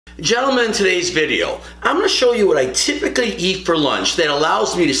Gentlemen, in today's video, I'm going to show you what I typically eat for lunch that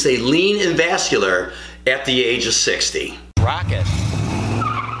allows me to stay lean and vascular at the age of 60. Rocket.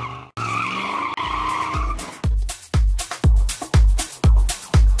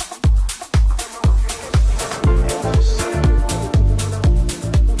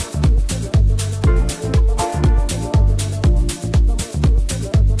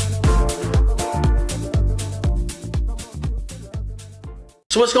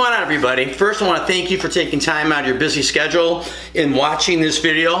 So what's going on, everybody? First, I want to thank you for taking time out of your busy schedule and watching this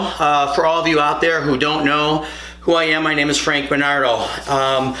video. For all of you out there who don't know who I am, my name is Frank Bennardo.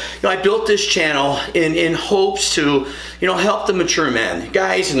 I built this channel in hopes to, help the mature men,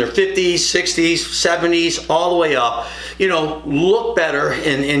 guys in their 50s, 60s, 70s, all the way up, look better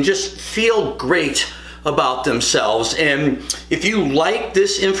and just feel great about themselves. And if you like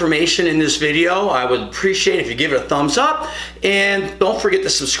this information in this video, I would appreciate if you give it a thumbs up, and don't forget to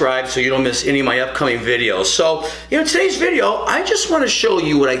subscribe so you don't miss any of my upcoming videos. So, in today's video, I just want to show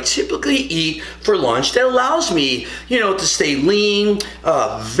you what I typically eat for lunch that allows me, to stay lean,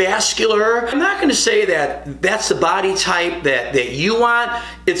 vascular. I'm not going to say that that's the body type that you want.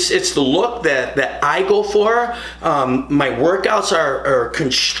 It's the look that I go for. My workouts are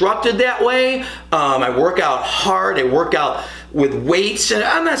constructed that way. I work out hard. I work out with weights, and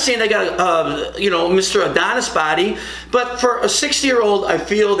I'm not saying I got a Mr. Adonis body, but for a 60-year-old, I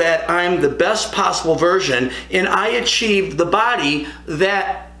feel that I'm the best possible version, and I achieve the body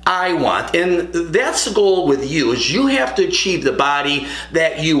that I want. And that's the goal with you, is you have to achieve the body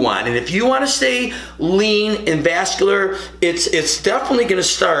that you want. And if you want to stay lean and vascular, it's definitely going to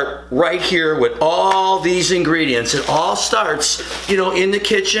start right here with all these ingredients. It all starts, in the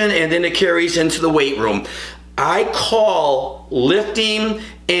kitchen, and then it carries into the weight room. I call lifting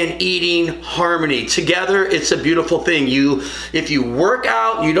and eating harmony. Together, it's a beautiful thing. If you work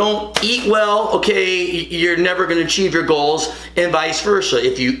out, you don't eat well, okay, you're never going to achieve your goals, and vice versa.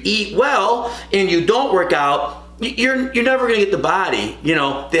 If you eat well and you don't work out, you're never going to get the body,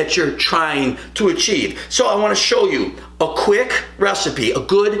 that you're trying to achieve. So I want to show you a quick recipe, a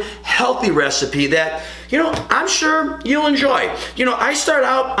good, healthy recipe that, I'm sure you'll enjoy. I start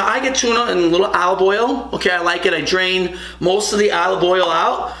out, I get tuna in a little olive oil. Okay, I like it. I drain most of the olive oil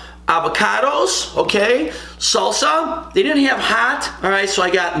out. Avocados, okay. Salsa, they didn't have hot, all right, so I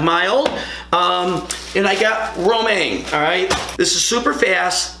got mild. And I got romaine, all right. This is super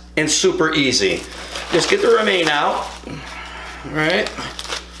fast and super easy. Just get the romaine out, all right.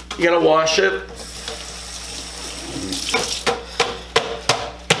 You gotta wash it.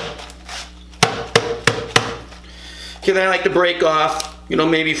 Okay, then I like to break off,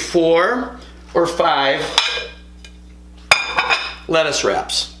 maybe 4 or 5 lettuce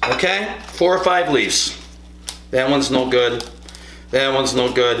wraps, okay? 4 or 5 leaves. That one's no good. That one's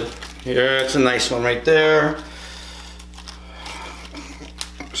no good. Here, it's a nice one right there.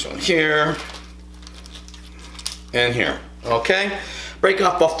 So here and here, okay? Break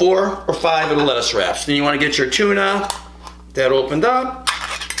off about 4 or 5 of the lettuce wraps. Then you want to get your tuna that opened up.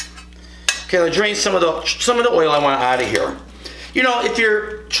 Okay, I'll drain some of the oil I want out of here. If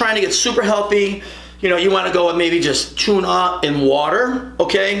you're trying to get super healthy, you want to go with maybe just tuna and water,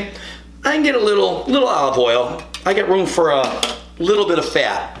 okay? I can get a little olive oil. I get room for a little bit of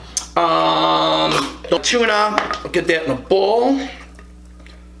fat. Tuna, I'll get that in a bowl,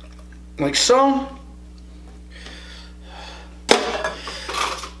 like so.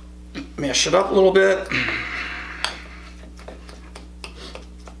 Mash it up a little bit.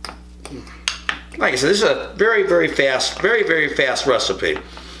 Like I said, this is a very, very fast, very, very fast recipe.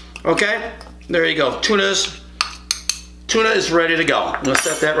 Okay, there you go. Tuna is ready to go. I'm gonna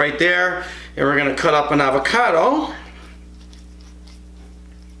set that right there, and we're gonna cut up an avocado.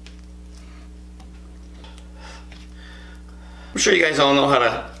 I'm sure you guys all know how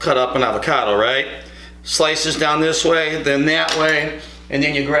to cut up an avocado, right? Slices down this way, then that way, and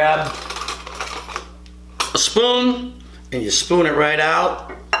then you grab a spoon and you spoon it right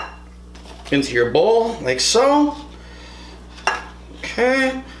out into your bowl, like so.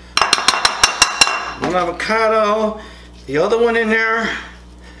 Okay. One avocado, the other one in there.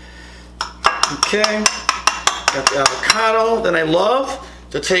 Okay. Got the avocado. Then I love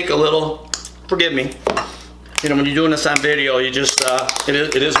to take a little, forgive me, when you're doing this on video, you just, it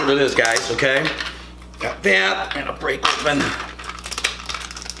is what it is, guys, okay? Got that, and I'll break open.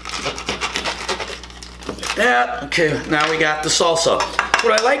 Like that. Okay, now we got the salsa.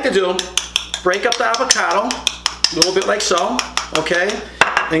 What I like to do, break up the avocado, a little bit like so, okay?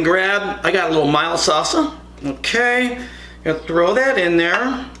 Then grab, I got a little mild salsa, okay? Gonna throw that in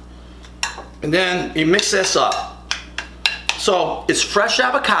there, and then you mix this up. So it's fresh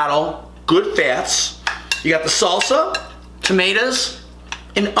avocado, good fats. You got the salsa, tomatoes,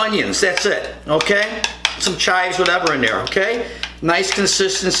 and onions. That's it, okay? Some chives, whatever in there, okay? Nice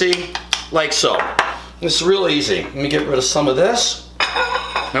consistency, like so. It's real easy. Let me get rid of some of this.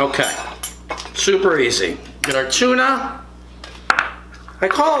 Okay, super easy. Get our tuna. I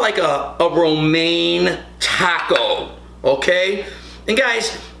call it like a romaine taco, okay? And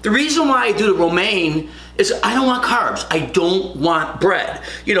guys, the reason why I do the romaine is I don't want carbs. I don't want bread.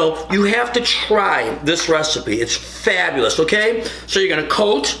 You know, you have to try this recipe. It's fabulous, okay? So you're gonna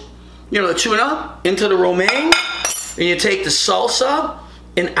coat, you know, the tuna into the romaine, and you take the salsa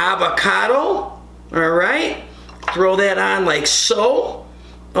and avocado, all right? Throw that on like so,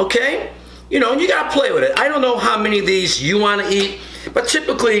 okay? You know, you gotta play with it. I don't know how many of these you wanna eat, but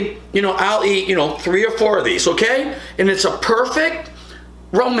typically, you know, I'll eat, you know, 3 or 4 of these, okay? And it's a perfect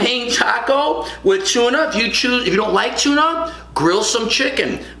romaine taco with tuna. If you choose, if you don't like tuna, grill some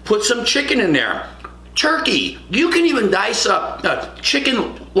chicken. Put some chicken in there. Turkey. You can even dice up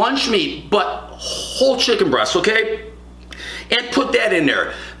chicken lunch meat, but whole chicken breast, okay? And put that in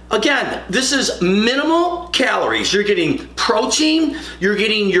there. Again, this is minimal calories. You're getting protein, you're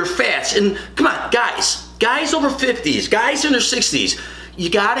getting your fats. And come on, guys over 50s, guys in their 60s, you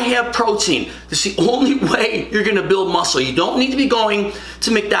gotta have protein. This is the only way you're gonna build muscle. You don't need to be going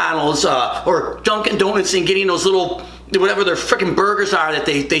to McDonald's or Dunkin' Donuts and getting those little, whatever their freaking burgers are that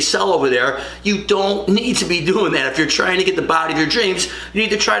they sell over there. You don't need to be doing that. If you're trying to get the body of your dreams, you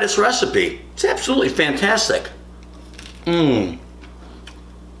need to try this recipe. It's absolutely fantastic.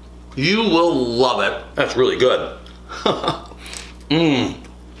 You will love it. That's really good.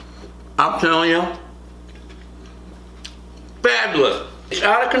 I'm telling you, fabulous. It's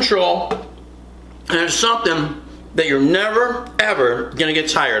out of control, and it's something that you're never, ever gonna get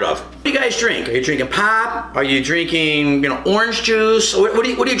tired of. What do you guys drink? Are you drinking pop? Are you drinking, you know, orange juice? What do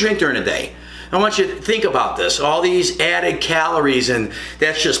you drink during the day? I want you to think about this. All these added calories, and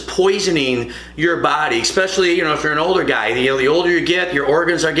that's just poisoning your body, especially, you know, if you're an older guy. You know, the older you get, your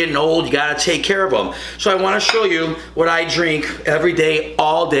organs are getting old, you gotta take care of them. So I wanna show you what I drink every day,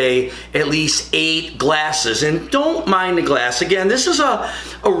 all day, at least 8 glasses. And don't mind the glass. Again, this is a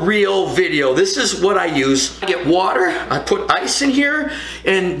real video. This is what I use. I get water, I put ice in here,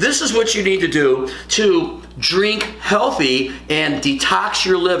 and this is what you need to do to drink healthy and detox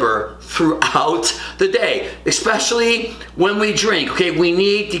your liver throughout the day, especially when we drink. Okay, we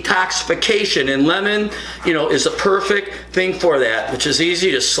need detoxification, and lemon, you know, is a perfect thing for that, which is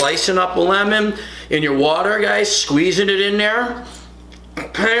easy. Just slicing up a lemon in your water, guys, squeezing it in there.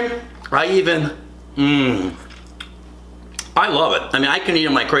 Okay, I even I love it. I mean, I can eat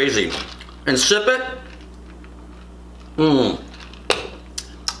them like crazy and sip it.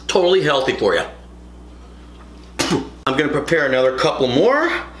 Totally healthy for you. I'm gonna prepare another couple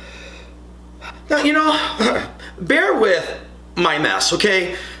more. Now, you know, bear with my mess,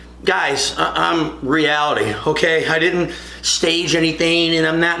 okay? Guys, I'm reality, okay? I didn't stage anything, and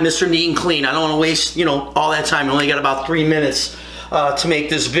I'm not Mr. Neat and Clean. I don't wanna waste, you know, all that time. I only got about 3 minutes to make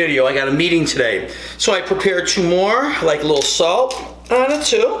this video. I got a meeting today. So I prepared 2 more, like a little salt on it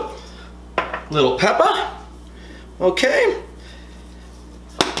too. Little pepper, okay?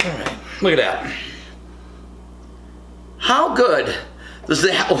 All right, look at that. How good does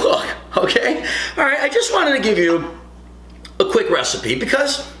that look, okay? All right, I just wanted to give you a quick recipe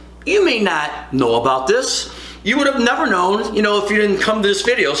because you may not know about this. You would have never known, you know, if you didn't come to this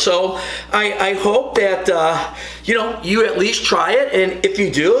video. So I hope that, you know, you at least try it. And if you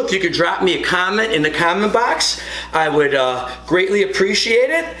do, if you could drop me a comment in the comment box, I would greatly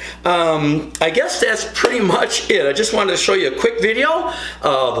appreciate it. I guess that's pretty much it. I just wanted to show you a quick video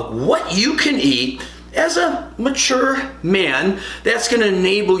of what you can eat as a mature man that's going to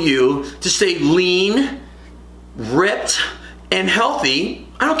enable you to stay lean, ripped, and healthy.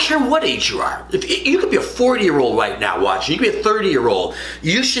 I don't care what age you are. If you could be a 40-year-old right now watching, you could be a 30-year-old.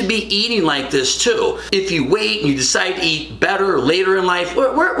 You should be eating like this too. If you wait and you decide to eat better later in life, where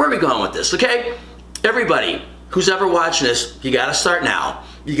are we going with this, okay? Everybody who's ever watching this, you gotta start now.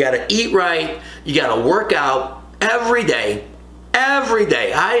 You gotta eat right, you gotta work out every day. Every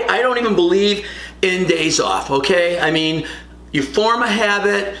day. I don't even believe in days off, okay? I mean, you form a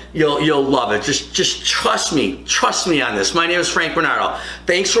habit, you'll love it. Just trust me on this. My name is Frank Bernardo.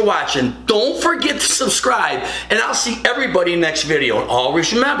 Thanks for watching. Don't forget to subscribe, and I'll see everybody in the next video. And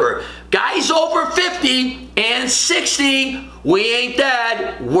always remember, guys over 50 and 60, we ain't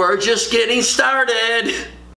dead. We're just getting started.